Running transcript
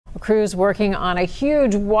Crews working on a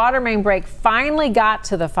huge water main break finally got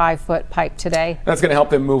to the 5-foot pipe today. That's going to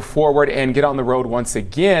help them move forward and get on the road once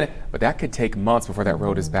again, but that could take months before that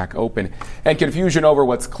road is back open. And confusion over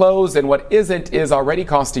what's closed and what isn't is already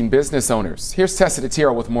costing business owners. Here's Tessa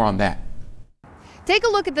DeTiro with more on that. Take a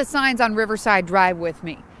look at the signs on Riverside Drive with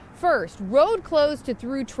me. First, road closed to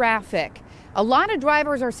through traffic. A lot of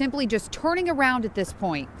drivers are simply just turning around at this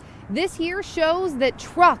point. This here shows that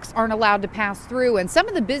trucks aren't allowed to pass through, and some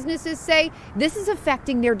of the businesses say this is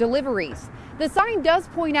affecting their deliveries. The sign does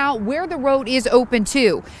point out where the road is open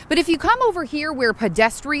to, but if you come over here where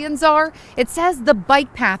pedestrians are, it says the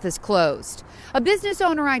bike path is closed. A business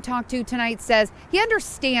owner I talked to tonight says he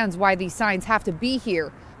understands why these signs have to be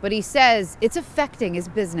here, but he says it's affecting his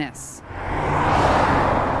business.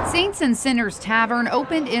 Saints and Sinners Tavern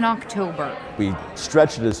opened in October. We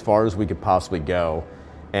stretched it as far as we could possibly go,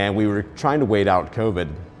 and we were trying to wait out COVID,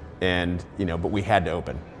 and but we had to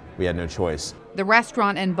open. We had no choice. The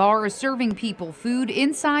restaurant and bar is serving people food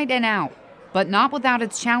inside and out, but not without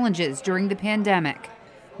its challenges during the pandemic.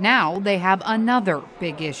 Now they have another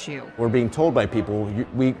big issue. We're being told by people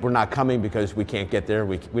we're not coming because we can't get there.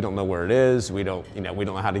 We don't know where it is. We don't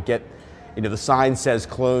know how to get. The sign says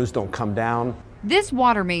closed, don't come down. This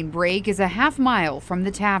water main break is a half mile from the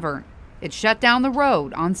tavern. It shut down the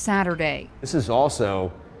road on Saturday. This is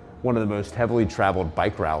also one of the most heavily traveled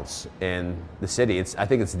bike routes in the city. I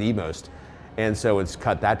think it's the most. And so it's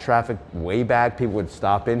cut that traffic way back. People would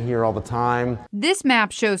stop in here all the time. This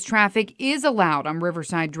map shows traffic is allowed on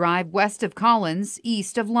Riverside Drive west of Collins,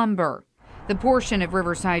 east of Lumber. The portion of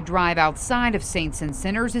Riverside Drive outside of Saints and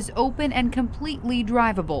Sinners is open and completely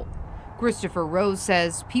drivable. Christopher Rose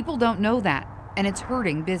says people don't know that, and it's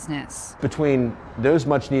hurting business. Between those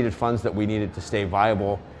much needed funds that we needed to stay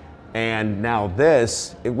viable and now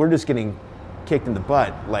this, we're just getting kicked in the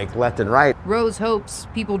butt, like left and right. Rose hopes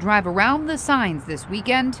people drive around the signs this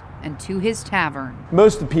weekend and to his tavern.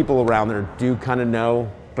 Most of the people around there do kind of know,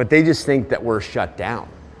 but they just think that we're shut down.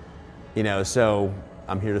 So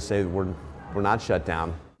I'm here to say that we're not shut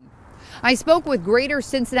down. I spoke with Greater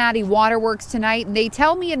Cincinnati Waterworks tonight, and they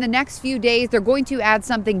tell me in the next few days they're going to add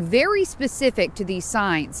something very specific to these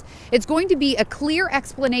signs. It's going to be a clear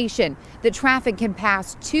explanation that traffic can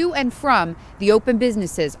pass to and from the open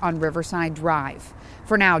businesses on Riverside Drive.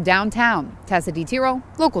 For now, downtown, Tessa DeTiro,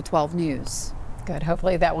 Local 12 News. Good.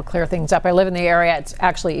 Hopefully that will clear things up. I live in the area. It's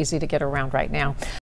actually easy to get around right now.